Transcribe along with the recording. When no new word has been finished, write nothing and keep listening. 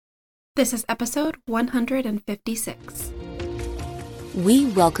This is episode 156. We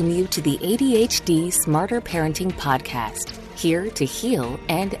welcome you to the ADHD Smarter Parenting Podcast. Here to heal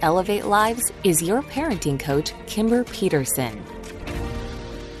and elevate lives is your parenting coach, Kimber Peterson.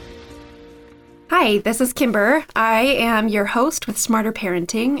 Hi, this is Kimber. I am your host with Smarter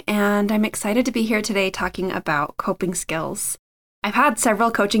Parenting, and I'm excited to be here today talking about coping skills. I've had several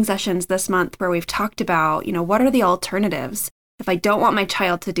coaching sessions this month where we've talked about, what are the alternatives? If I don't want my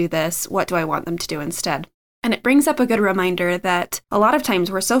child to do this, what do I want them to do instead? And it brings up a good reminder that a lot of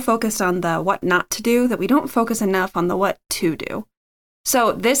times we're so focused on the what not to do that we don't focus enough on the what to do.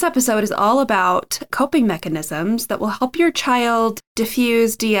 So this episode is all about coping mechanisms that will help your child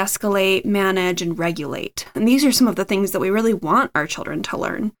diffuse, de-escalate, manage, and regulate. And these are some of the things that we really want our children to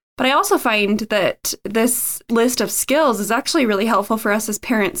learn. But I also find that this list of skills is actually really helpful for us as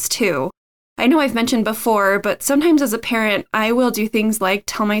parents too. I know I've mentioned before, but sometimes as a parent, I will do things like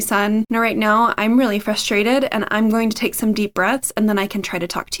tell my son, right now I'm really frustrated and I'm going to take some deep breaths and then I can try to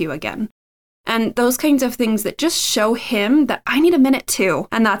talk to you again. And those kinds of things that just show him that I need a minute too,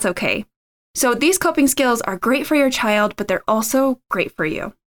 and that's okay. So these coping skills are great for your child, but they're also great for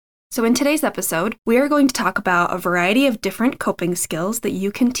you. So in today's episode, we are going to talk about a variety of different coping skills that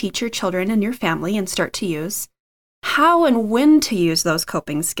you can teach your children and your family and start to use, how and when to use those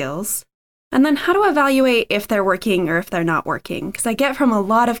coping skills, and then how to evaluate if they're working or if they're not working. Because I get from a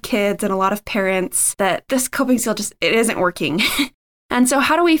lot of kids and a lot of parents that this coping skill it isn't working. And so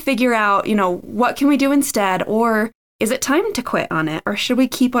how do we figure out, what can we do instead? Or is it time to quit on it? Or should we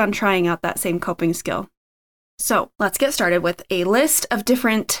keep on trying out that same coping skill? So let's get started with a list of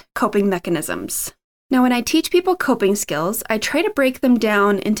different coping mechanisms. Now, when I teach people coping skills, I try to break them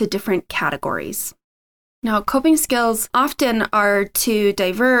down into different categories. Now, coping skills often are to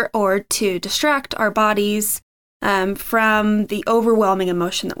divert or to distract our bodies from the overwhelming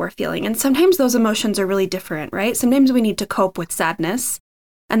emotion that we're feeling. And sometimes those emotions are really different, right? Sometimes we need to cope with sadness,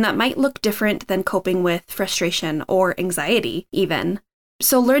 and that might look different than coping with frustration or anxiety even.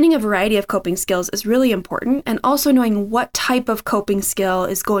 So learning a variety of coping skills is really important, and also knowing what type of coping skill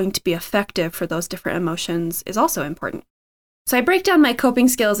is going to be effective for those different emotions is also important. So I break down my coping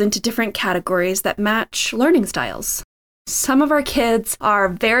skills into different categories that match learning styles. Some of our kids are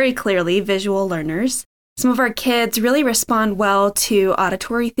very clearly visual learners. Some of our kids really respond well to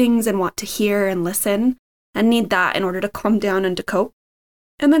auditory things and want to hear and listen and need that in order to calm down and to cope.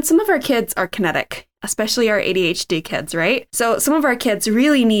 And then some of our kids are kinetic, especially our ADHD kids, right? So some of our kids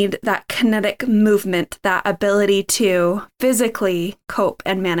really need that kinetic movement, that ability to physically cope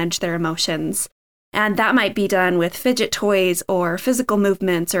and manage their emotions. And that might be done with fidget toys or physical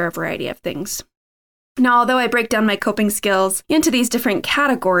movements or a variety of things. Now, although I break down my coping skills into these different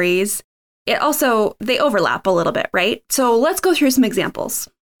categories, they overlap a little bit, right? So let's go through some examples.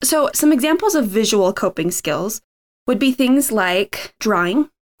 So some examples of visual coping skills would be things like drawing.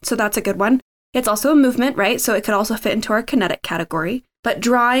 So that's a good one. It's also a movement, right? So it could also fit into our kinetic category. But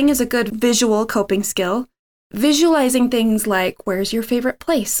drawing is a good visual coping skill. Visualizing things like where's your favorite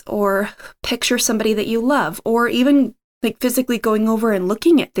place, or picture somebody that you love, or even like physically going over and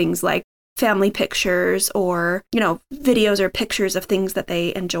looking at things like family pictures or, videos or pictures of things that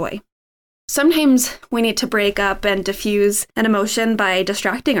they enjoy. Sometimes we need to break up and diffuse an emotion by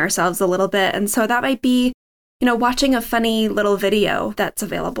distracting ourselves a little bit. And so that might be, watching a funny little video that's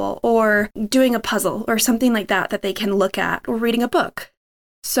available, or doing a puzzle or something like that they can look at, or reading a book.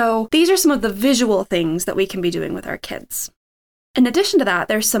 So these are some of the visual things that we can be doing with our kids. In addition to that,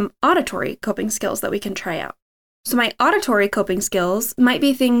 there's some auditory coping skills that we can try out. So my auditory coping skills might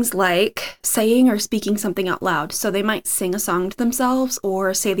be things like saying or speaking something out loud. So they might sing a song to themselves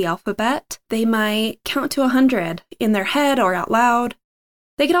or say the alphabet. They might count to 100 in their head or out loud.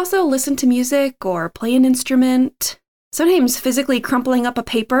 They could also listen to music or play an instrument. Sometimes physically crumpling up a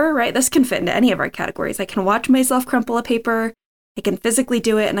paper, right? This can fit into any of our categories. I can watch myself crumple a paper. I can physically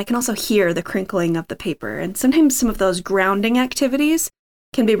do it, and I can also hear the crinkling of the paper. And sometimes some of those grounding activities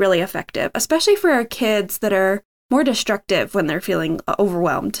can be really effective, especially for our kids that are more destructive when they're feeling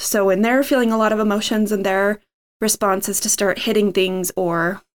overwhelmed. So when they're feeling a lot of emotions and their response is to start hitting things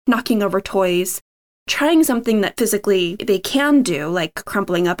or knocking over toys, trying something that physically they can do, like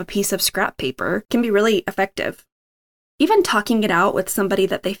crumpling up a piece of scrap paper, can be really effective. Even talking it out with somebody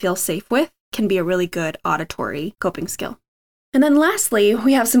that they feel safe with can be a really good auditory coping skill. And then lastly,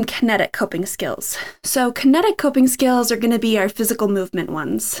 we have some kinetic coping skills. So kinetic coping skills are going to be our physical movement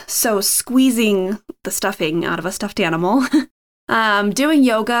ones. So squeezing the stuffing out of a stuffed animal, doing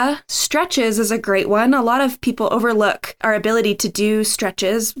yoga, stretches is a great one. A lot of people overlook our ability to do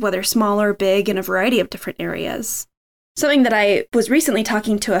stretches, whether small or big, in a variety of different areas. something that I was recently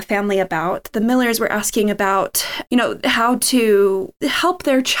talking to a family about. The Millers were asking about, how to help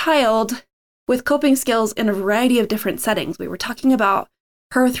their child with coping skills in a variety of different settings. We were talking about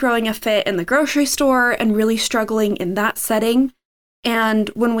her throwing a fit in the grocery store and really struggling in that setting. And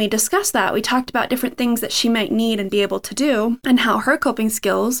when we discussed that, we talked about different things that she might need and be able to do, and how her coping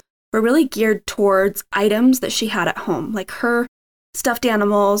skills were really geared towards items that she had at home, like her stuffed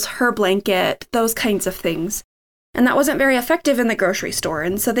animals, her blanket, those kinds of things. And that wasn't very effective in the grocery store,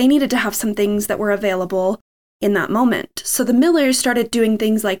 and so they needed to have some things that were available in that moment. So the Millers started doing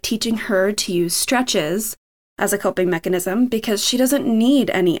things like teaching her to use stretches as a coping mechanism, because she doesn't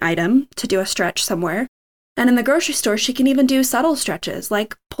need any item to do a stretch somewhere. And in the grocery store, she can even do subtle stretches,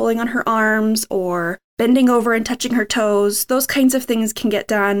 like pulling on her arms or bending over and touching her toes. Those kinds of things can get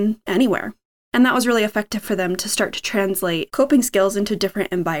done anywhere. And that was really effective for them to start to translate coping skills into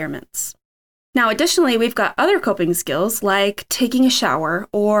different environments. Now, additionally, we've got other coping skills like taking a shower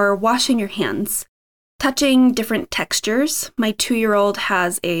or washing your hands, touching different textures. My 2-year-old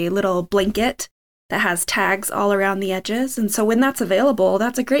has a little blanket that has tags all around the edges. And so when that's available,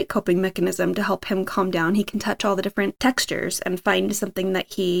 that's a great coping mechanism to help him calm down. He can touch all the different textures and find something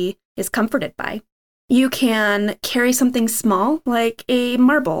that he is comforted by. You can carry something small like a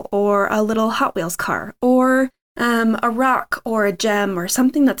marble or a little Hot Wheels car or a rock or a gem or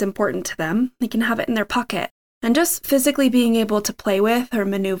something that's important to them. They can have it in their pocket. And just physically being able to play with or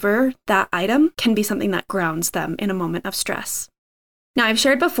maneuver that item can be something that grounds them in a moment of stress. Now, I've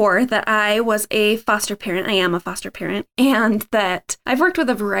shared before that I was a foster parent. I am a foster parent, and that I've worked with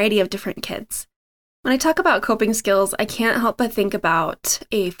a variety of different kids. When I talk about coping skills, I can't help but think about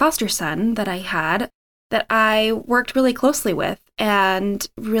a foster son that I had that I worked really closely with and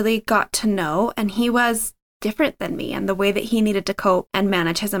really got to know, and he was different than me, and the way that he needed to cope and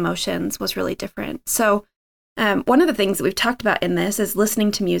manage his emotions was really different. So one of the things that we've talked about in this is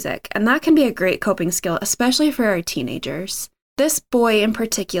listening to music, and that can be a great coping skill, especially for our teenagers. This boy in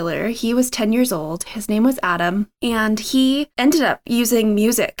particular, he was 10 years old. His name was Adam, and he ended up using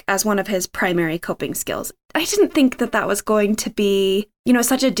music as one of his primary coping skills. I didn't think that that was going to be,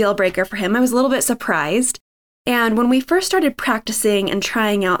 such a deal breaker for him. I was a little bit surprised. And when we first started practicing and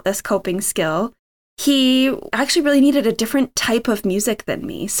trying out this coping skill, he actually really needed a different type of music than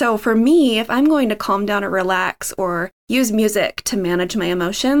me. So for me, if I'm going to calm down or relax or use music to manage my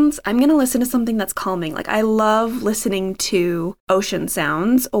emotions, I'm going to listen to something that's calming. Like I love listening to ocean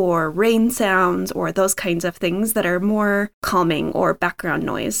sounds or rain sounds or those kinds of things that are more calming or background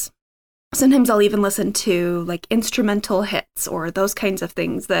noise. Sometimes I'll even listen to like instrumental hits or those kinds of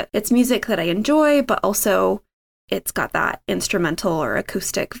things that it's music that I enjoy, but also it's got that instrumental or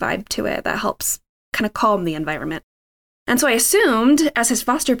acoustic vibe to it that helps kind of calm the environment. And so I assumed as his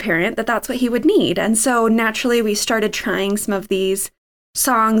foster parent that that's what he would need. And so naturally we started trying some of these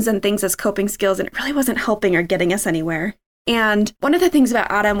songs and things as coping skills, and it really wasn't helping or getting us anywhere. And one of the things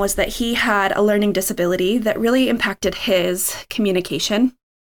about Adam was that he had a learning disability that really impacted his communication.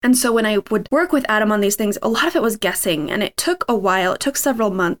 And so when I would work with Adam on these things, a lot of it was guessing, and it took a while. It took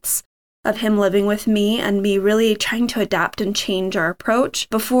several months of him living with me and me really trying to adapt and change our approach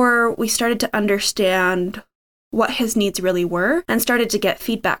before we started to understand what his needs really were and started to get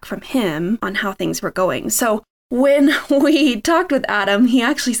feedback from him on how things were going. So when we talked with Adam, he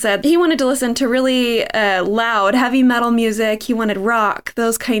actually said he wanted to listen to really loud, heavy metal music. He wanted rock,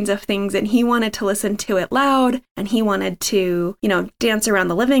 those kinds of things. And he wanted to listen to it loud. And he wanted to, dance around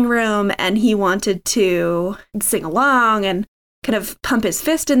the living room. And he wanted to sing along and kind of pump his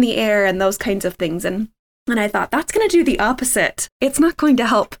fist in the air and those kinds of things. And I thought, that's going to do the opposite. It's not going to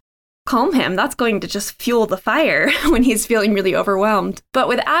help calm him. That's going to just fuel the fire when he's feeling really overwhelmed. But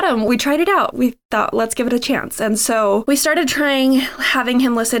with Adam, we tried it out. We thought, let's give it a chance. And so we started trying having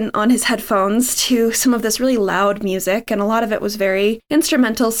him listen on his headphones to some of this really loud music. And a lot of it was very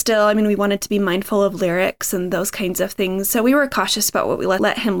instrumental still. I mean, we wanted to be mindful of lyrics and those kinds of things. So we were cautious about what we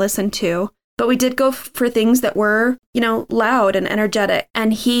let him listen to. But we did go for things that were, loud and energetic,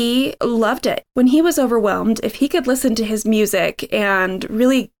 and he loved it. When he was overwhelmed, if he could listen to his music and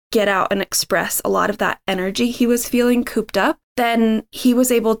really get out and express a lot of that energy he was feeling cooped up, then he was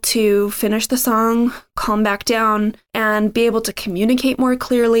able to finish the song, calm back down, and be able to communicate more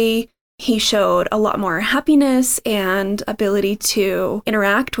clearly. He showed a lot more happiness and ability to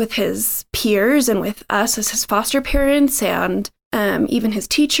interact with his peers and with us as his foster parents and even his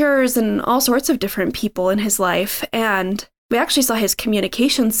teachers and all sorts of different people in his life. And we actually saw his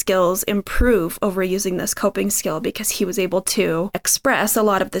communication skills improve over using this coping skill because he was able to express a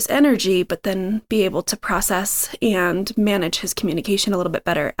lot of this energy, but then be able to process and manage his communication a little bit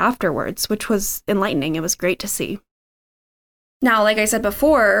better afterwards, which was enlightening. It was great to see. Now, like I said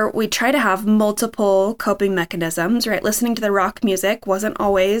before, we try to have multiple coping mechanisms, right? Listening to the rock music wasn't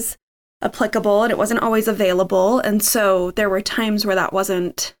always applicable and it wasn't always available. And so there were times where that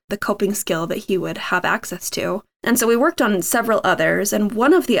wasn't the coping skill that he would have access to. And so we worked on several others. And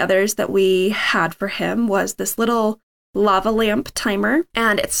one of the others that we had for him was this little lava lamp timer.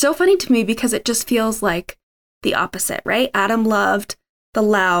 And it's so funny to me because it just feels like the opposite, right? Adam loved the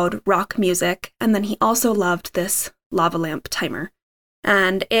loud rock music. And then he also loved this lava lamp timer.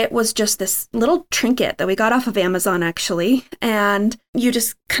 And it was just this little trinket that we got off of Amazon, actually. And you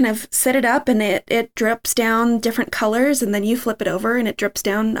just kind of set it up and it drips down different colors. And then you flip it over and it drips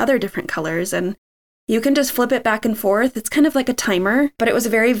down other different colors. And you can just flip it back and forth. It's kind of like a timer, but it was a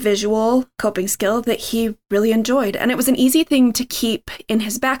very visual coping skill that he really enjoyed. And it was an easy thing to keep in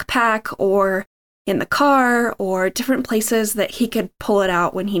his backpack or in the car or different places that he could pull it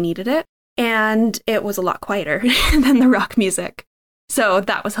out when he needed it. And it was a lot quieter than the rock music. So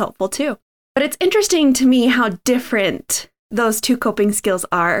that was helpful too. But it's interesting to me how different those two coping skills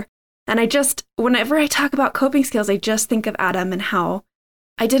are. And whenever I talk about coping skills, I just think of Adam and how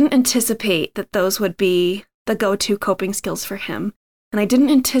I didn't anticipate that those would be the go-to coping skills for him. And I didn't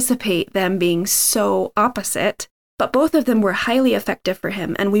anticipate them being so opposite, but both of them were highly effective for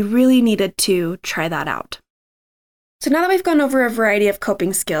him. And we really needed to try that out. So now that we've gone over a variety of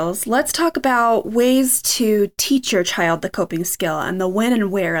coping skills, let's talk about ways to teach your child the coping skill and the when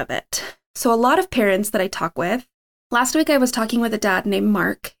and where of it. So a lot of parents that I talk with, last week I was talking with a dad named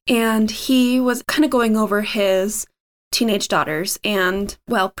Mark, and he was kind of going over his teenage daughters and,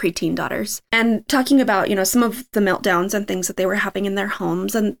 preteen daughters, and talking about, some of the meltdowns and things that they were having in their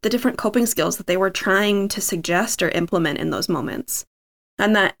homes and the different coping skills that they were trying to suggest or implement in those moments.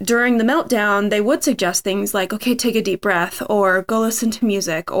 And that during the meltdown, they would suggest things like, okay, take a deep breath, or go listen to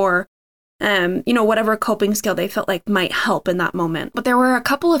music, or, whatever coping skill they felt like might help in that moment. But there were a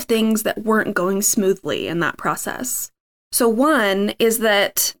couple of things that weren't going smoothly in that process. So one is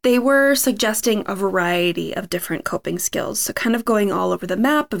that they were suggesting a variety of different coping skills. So kind of going all over the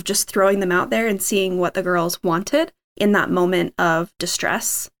map of just throwing them out there and seeing what the girls wanted in that moment of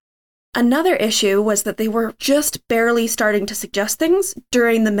distress. Another issue was that they were just barely starting to suggest things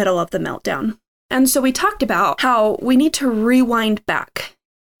during the middle of the meltdown. And so we talked about how we need to rewind back.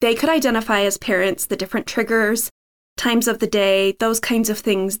 They could identify as parents the different triggers, times of the day, those kinds of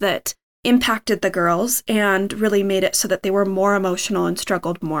things that impacted the girls and really made it so that they were more emotional and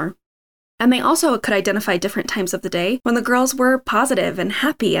struggled more. And they also could identify different times of the day when the girls were positive and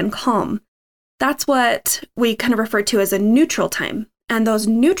happy and calm. That's what we kind of refer to as a neutral time. And those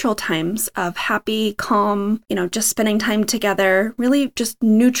neutral times of happy, calm, just spending time together, really just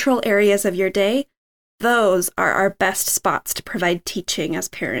neutral areas of your day, those are our best spots to provide teaching as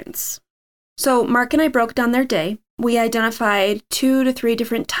parents. So Mark and I broke down their day. We identified 2 to 3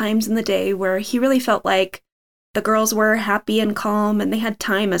 different times in the day where he really felt like the girls were happy and calm and they had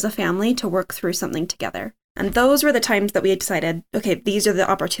time as a family to work through something together. And those were the times that we decided, okay, these are the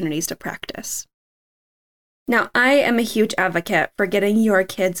opportunities to practice. Now, I am a huge advocate for getting your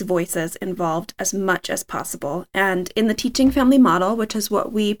kids' voices involved as much as possible. And in the Teaching Family Model, which is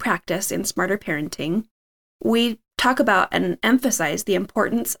what we practice in Smarter Parenting, we talk about and emphasize the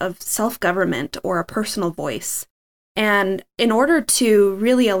importance of self-government or a personal voice. And in order to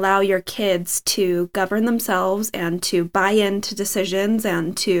really allow your kids to govern themselves and to buy into decisions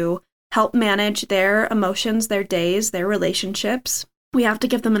and to help manage their emotions, their days, their relationships, we have to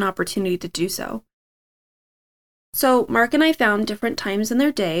give them an opportunity to do so. So Mark and I found different times in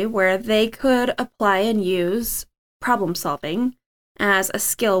their day where they could apply and use problem solving as a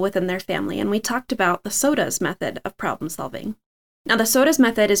skill within their family. And we talked about the SOTAS method of problem solving. Now, the SOTAS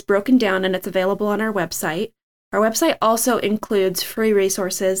method is broken down and it's available on our website. Our website also includes free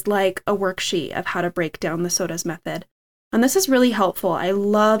resources like a worksheet of how to break down the SOTAS method. And this is really helpful. I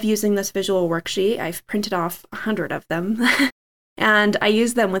love using this visual worksheet. I've printed off 100 of them. And I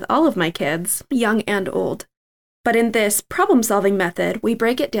use them with all of my kids, young and old. But in this problem-solving method, we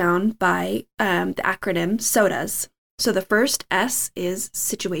break it down by the acronym SOTAS. So the first S is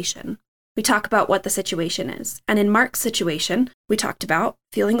situation. We talk about what the situation is. And in Mark's situation, we talked about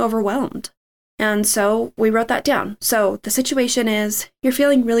feeling overwhelmed. And so we wrote that down. So the situation is you're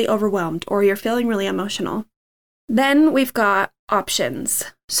feeling really overwhelmed or you're feeling really emotional. Then we've got options.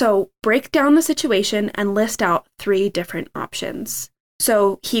 So break down the situation and list out 3 different options.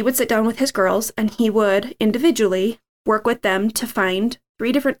 So he would sit down with his girls and he would individually work with them to find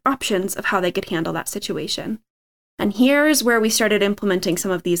 3 different options of how they could handle that situation. And here's where we started implementing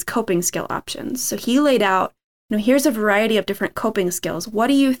some of these coping skill options. So he laid out, here's a variety of different coping skills. What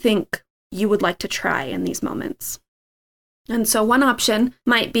do you think you would like to try in these moments? And so one option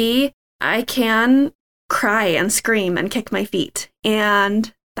might be I can cry and scream and kick my feet.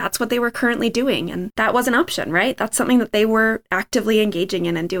 And that's what they were currently doing. And that was an option, right? That's something that they were actively engaging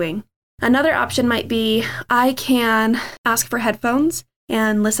in and doing. Another option might be I can ask for headphones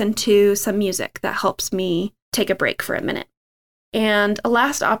and listen to some music that helps me take a break for a minute. And a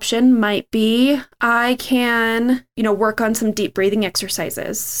last option might be I can, work on some deep breathing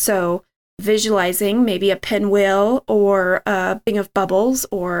exercises. So visualizing maybe a pinwheel or a thing of bubbles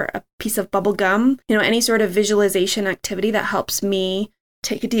or a piece of bubble gum, any sort of visualization activity that helps me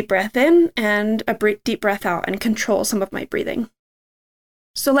take a deep breath in and a deep breath out and control some of my breathing.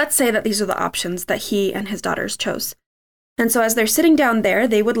 So let's say that these are the options that he and his daughters chose. And so as they're sitting down there,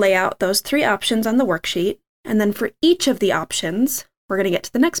 they would lay out those 3 options on the worksheet. And then for each of the options, we're going to get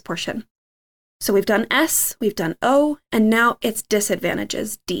to the next portion. So we've done S, we've done O, and now it's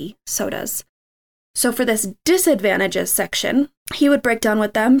disadvantages, D, sodas. So for this disadvantages section, he would break down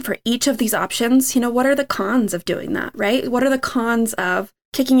with them for each of these options, what are the cons of doing that, right? What are the cons of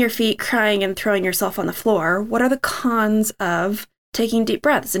kicking your feet, crying, and throwing yourself on the floor? What are the cons of taking deep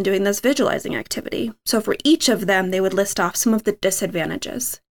breaths and doing this visualizing activity? So for each of them, they would list off some of the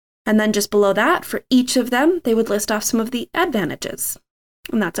disadvantages. And then just below that, for each of them, they would list off some of the advantages.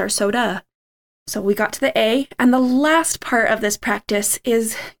 And that's our SODA. So we got to the A, and the last part of this practice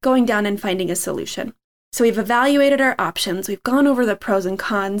is going down and finding a solution. So we've evaluated our options, we've gone over the pros and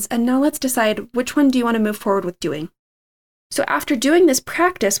cons, and now let's decide which one do you want to move forward with doing. So after doing this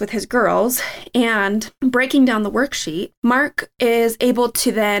practice with his girls and breaking down the worksheet, Mark is able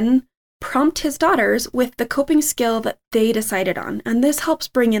to then prompt his daughters with the coping skill that they decided on, and this helps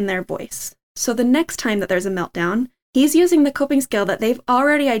bring in their voice. So the next time that there's a meltdown, he's using the coping skill that they've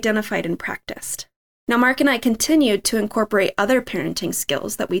already identified and practiced. Now, Mark and I continued to incorporate other parenting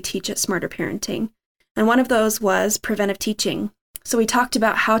skills that we teach at Smarter Parenting, and one of those was preventive teaching. So we talked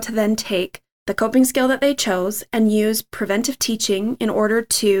about how to then take the coping skill that they chose and use preventive teaching in order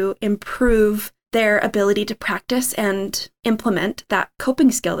to improve their ability to practice and implement that coping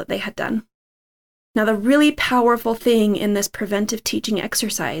skill that they had done. Now, the really powerful thing in this preventive teaching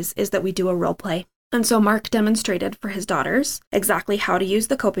exercise is that we do a role play. And so Mark demonstrated for his daughters exactly how to use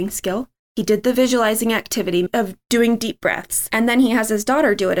the coping skill. He did the visualizing activity of doing deep breaths, and then he has his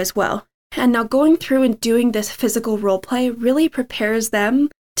daughter do it as well. And now going through and doing this physical role play really prepares them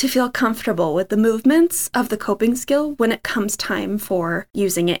to feel comfortable with the movements of the coping skill when it comes time for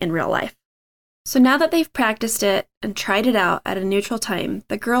using it in real life. So now that they've practiced it and tried it out at a neutral time,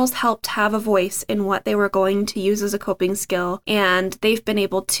 the girls helped have a voice in what they were going to use as a coping skill, and they've been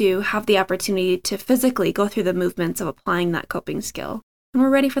able to have the opportunity to physically go through the movements of applying that coping skill. And we're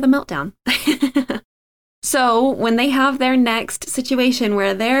ready for the meltdown. So when they have their next situation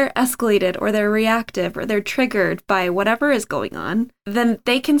where they're escalated or they're reactive or they're triggered by whatever is going on, then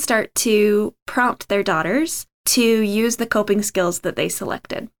they can start to prompt their daughters to use the coping skills that they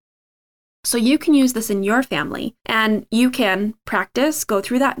selected. So you can use this in your family, and you can practice, go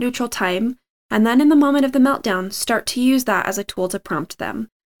through that neutral time, and then in the moment of the meltdown, start to use that as a tool to prompt them.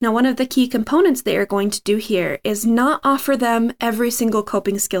 Now, one of the key components they are going to do here is not offer them every single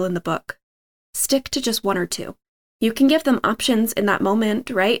coping skill in the book. Stick to just 1 or 2. You can give them options in that moment,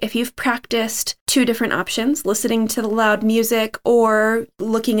 right? If you've practiced 2 different options, listening to the loud music or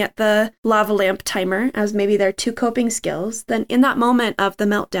looking at the lava lamp timer as maybe their 2 coping skills, then in that moment of the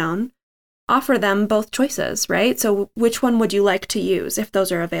meltdown, offer them both choices, right? So which one would you like to use if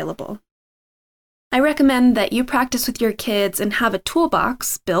those are available? I recommend that you practice with your kids and have a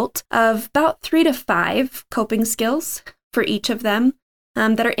toolbox built of about 3 to 5 coping skills for each of them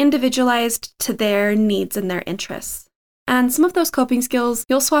that are individualized to their needs and their interests. And some of those coping skills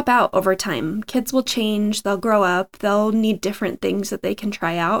you'll swap out over time. Kids will change, they'll grow up, they'll need different things that they can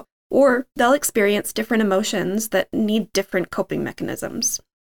try out, or they'll experience different emotions that need different coping mechanisms.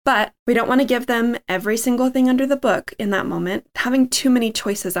 But we don't want to give them every single thing under the book in that moment. Having too many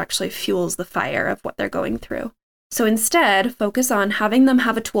choices actually fuels the fire of what they're going through. So instead, focus on having them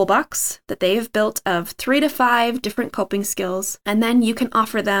have a toolbox that they have built of 3 to 5 different coping skills, and then you can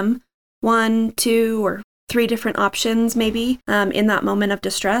offer them 1, 2, or 3 different options maybe in that moment of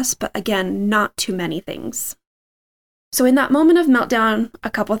distress, but again, not too many things. So in that moment of meltdown, a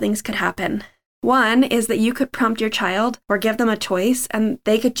couple things could happen. One is that you could prompt your child or give them a choice, and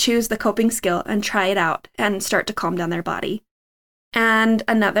they could choose the coping skill and try it out and start to calm down their body. And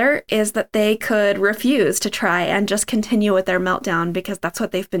another is that they could refuse to try and just continue with their meltdown because that's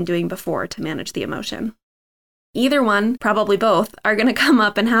what they've been doing before to manage the emotion. Either one, probably both, are going to come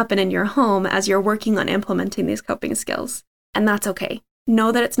up and happen in your home as you're working on implementing these coping skills. And that's okay.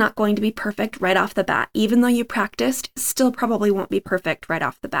 know that it's not going to be perfect right off the bat. Even though you practiced, it still probably won't be perfect right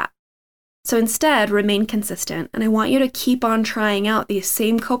off the bat. So instead, remain consistent, and I want you to keep on trying out these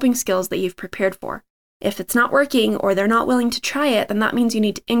same coping skills that you've prepared for. If it's not working or they're not willing to try it, then that means you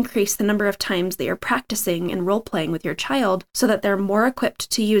need to increase the number of times that you're practicing and role-playing with your child so that they're more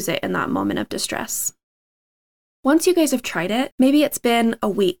equipped to use it in that moment of distress. Once you guys have tried it, maybe it's been a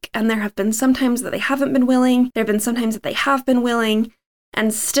week, and there have been some times that they haven't been willing, there have been some times that they have been willing,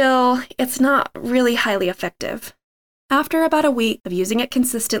 and still, it's not really highly effective. After about a week of using it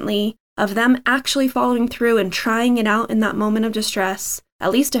consistently, of them actually following through and trying it out in that moment of distress,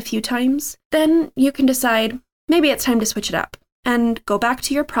 at least a few times, then you can decide maybe it's time to switch it up and go back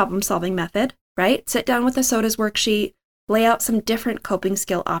to your problem-solving method, right? Sit down with the SOTAS worksheet, lay out some different coping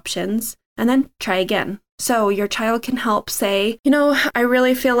skill options, and then try again. So your child can help say, I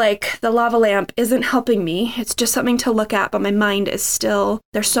really feel like the lava lamp isn't helping me. It's just something to look at, but my mind is still,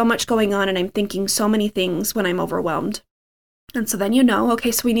 there's so much going on and I'm thinking so many things when I'm overwhelmed. And so then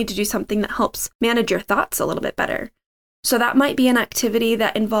okay, so we need to do something that helps manage your thoughts a little bit better. So that might be an activity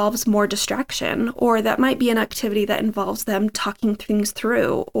that involves more distraction, or that might be an activity that involves them talking things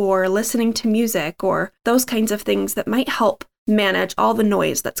through, or listening to music, or those kinds of things that might help manage all the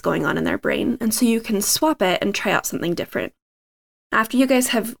noise that's going on in their brain. And so you can swap it and try out something different. After you guys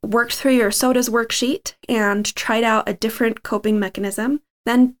have worked through your SOTAS worksheet and tried out a different coping mechanism,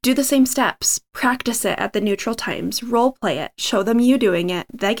 then do the same steps. Practice it at the neutral times. Role play it. Show them you doing it.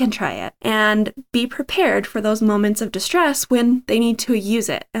 They can try it. And be prepared for those moments of distress when they need to use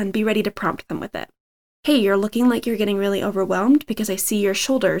it, and be ready to prompt them with it. Hey, you're looking like you're getting really overwhelmed because I see your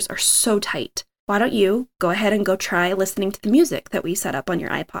shoulders are so tight. Why don't you go ahead and go try listening to the music that we set up on your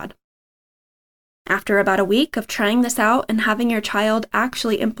iPod? After about a week of trying this out and having your child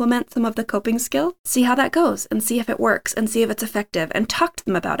actually implement some of the coping skill, see how that goes and see if it works and see if it's effective, and talk to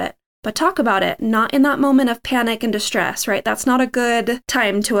them about it. But talk about it not in that moment of panic and distress, right? That's not a good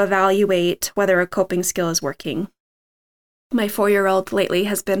time to evaluate whether a coping skill is working. My 4-year-old lately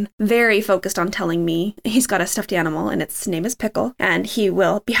has been very focused on telling me he's got a stuffed animal and its name is Pickle, and he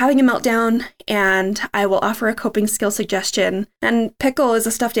will be having a meltdown and I will offer a coping skill suggestion. And Pickle is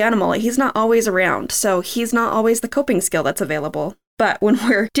a stuffed animal. He's not always around, so he's not always the coping skill that's available. But when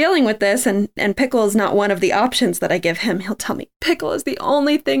we're dealing with this and Pickle is not one of the options that I give him, he'll tell me, Pickle is the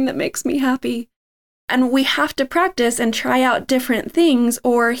only thing that makes me happy. And we have to practice and try out different things,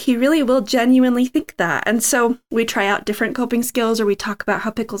 or he really will genuinely think that. And so we try out different coping skills, or we talk about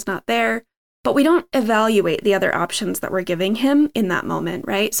how Pickle's not there, but we don't evaluate the other options that we're giving him in that moment,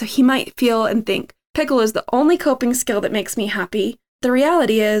 right? So he might feel and think, Pickle is the only coping skill that makes me happy. The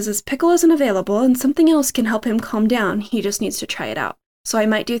reality is Pickle isn't available and something else can help him calm down. He just needs to try it out. So I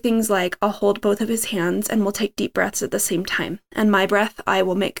might do things like I'll hold both of his hands and we'll take deep breaths at the same time. And my breath I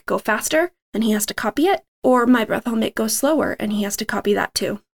will make go faster and he has to copy it, or my breath I'll make go slower and he has to copy that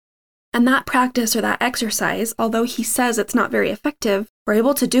too. And that practice or that exercise, although he says it's not very effective, we're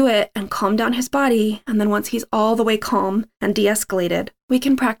able to do it and calm down his body, and then once he's all the way calm and de-escalated, we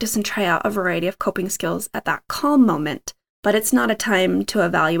can practice and try out a variety of coping skills at that calm moment. But it's not a time to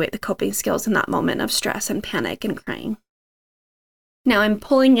evaluate the coping skills in that moment of stress and panic and crying. Now I'm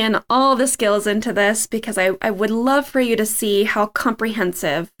pulling in all the skills into this because I would love for you to see how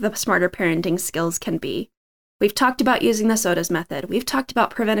comprehensive the smarter parenting skills can be. We've talked about using the SOTAS method. We've talked about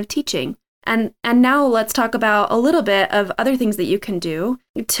preventive teaching. And now let's talk about a little bit of other things that you can do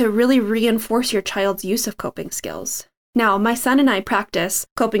to really reinforce your child's use of coping skills. Now, my son and I practice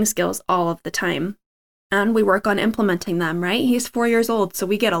coping skills all of the time. And we work on implementing them, right? He's 4 years old, so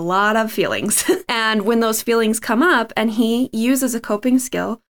we get a lot of feelings. And when those feelings come up and he uses a coping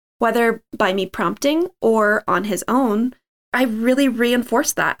skill, whether by me prompting or on his own, I really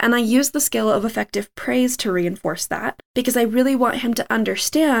reinforce that. And I use the skill of effective praise to reinforce that because I really want him to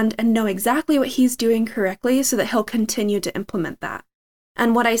understand and know exactly what he's doing correctly so that he'll continue to implement that.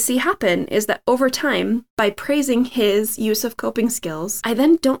 And what I see happen is that over time, by praising his use of coping skills, I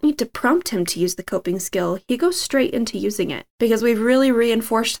then don't need to prompt him to use the coping skill. He goes straight into using it because we've really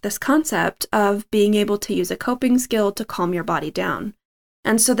reinforced this concept of being able to use a coping skill to calm your body down.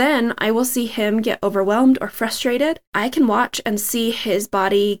 And so then I will see him get overwhelmed or frustrated. I can watch and see his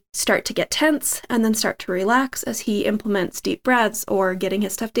body start to get tense and then start to relax as he implements deep breaths or getting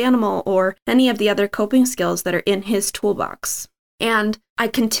his stuffed animal or any of the other coping skills that are in his toolbox. And I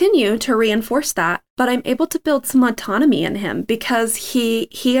continue to reinforce that, but I'm able to build some autonomy in him because he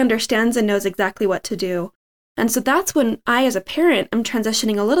understands and knows exactly what to do. And so that's when I, as a parent, am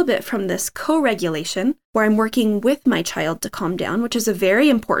transitioning a little bit from this co-regulation, where I'm working with my child to calm down, which is a very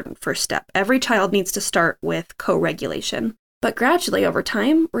important first step. Every child needs to start with co-regulation. But gradually over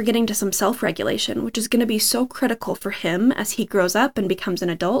time, we're getting to some self-regulation, which is going to be so critical for him as he grows up and becomes an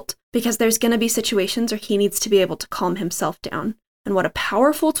adult, because there's going to be situations where he needs to be able to calm himself down. And what a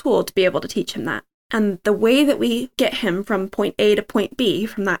powerful tool to be able to teach him that. And the way that we get him from point A to point B,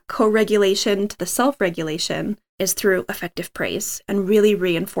 from that co-regulation to the self-regulation, is through effective praise and really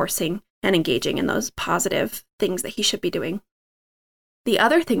reinforcing and engaging in those positive things that he should be doing. The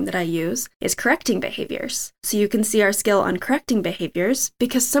other thing that I use is correcting behaviors. So you can see our skill on correcting behaviors,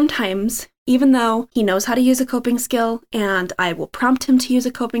 because sometimes, even though he knows how to use a coping skill and I will prompt him to use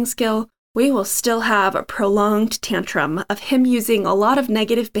a coping skill, we will still have a prolonged tantrum of him using a lot of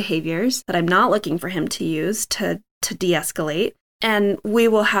negative behaviors that I'm not looking for him to use to de-escalate. And we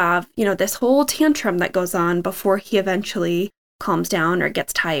will have, this whole tantrum that goes on before he eventually calms down or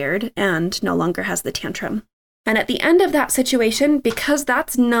gets tired and no longer has the tantrum. And at the end of that situation, because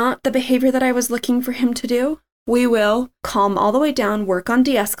that's not the behavior that I was looking for him to do, we will calm all the way down, work on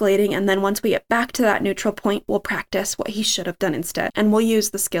de-escalating, and then once we get back to that neutral point, we'll practice what he should have done instead. And we'll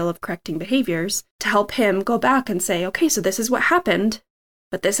use the skill of correcting behaviors to help him go back and say, okay, so this is what happened,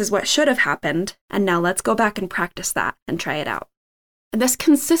 but this is what should have happened, and now let's go back and practice that and try it out. And this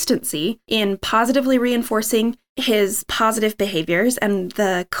consistency in positively reinforcing his positive behaviors and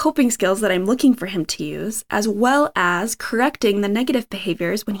the coping skills that I'm looking for him to use, as well as correcting the negative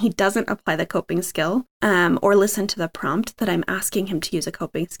behaviors when he doesn't apply the coping skill or listen to the prompt that I'm asking him to use a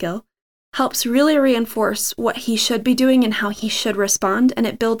coping skill, helps really reinforce what he should be doing and how he should respond, and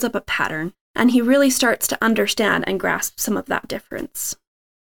it builds up a pattern. And he really starts to understand and grasp some of that difference.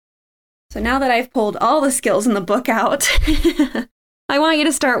 So now that I've pulled all the skills in the book out, I want you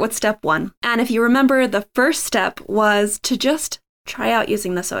to start with step 1. And if you remember, the first step was to just try out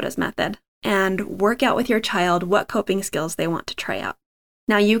using the SOTAS method and work out with your child what coping skills they want to try out.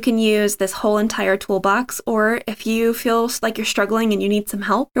 Now you can use this whole entire toolbox, or if you feel like you're struggling and you need some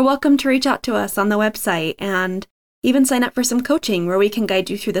help, you're welcome to reach out to us on the website and even sign up for some coaching where we can guide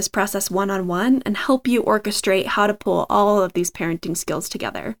you through this process one-on-one and help you orchestrate how to pull all of these parenting skills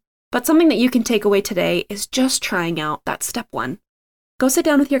together. But something that you can take away today is just trying out that step 1. Go sit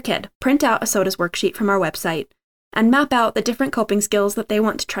down with your kid, print out a SOTAS worksheet from our website, and map out the different coping skills that they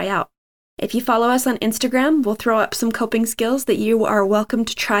want to try out. If you follow us on Instagram, we'll throw up some coping skills that you are welcome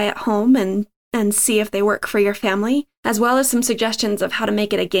to try at home and see if they work for your family, as well as some suggestions of how to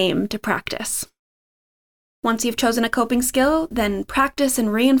make it a game to practice. Once you've chosen a coping skill, then practice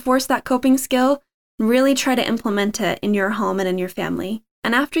and reinforce that coping skill, and really try to implement it in your home and in your family.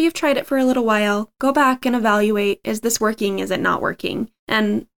 And after you've tried it for a little while, go back and evaluate, is this working, is it not working?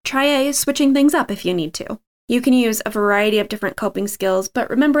 And try switching things up if you need to. You can use a variety of different coping skills, but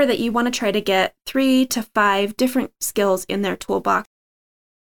remember that you want to try to get 3 to 5 different skills in their toolbox.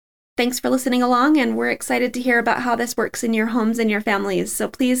 Thanks for listening along, and we're excited to hear about how this works in your homes and your families. So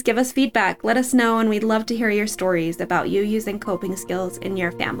please give us feedback, let us know, and we'd love to hear your stories about you using coping skills in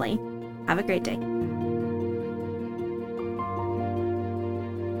your family. Have a great day.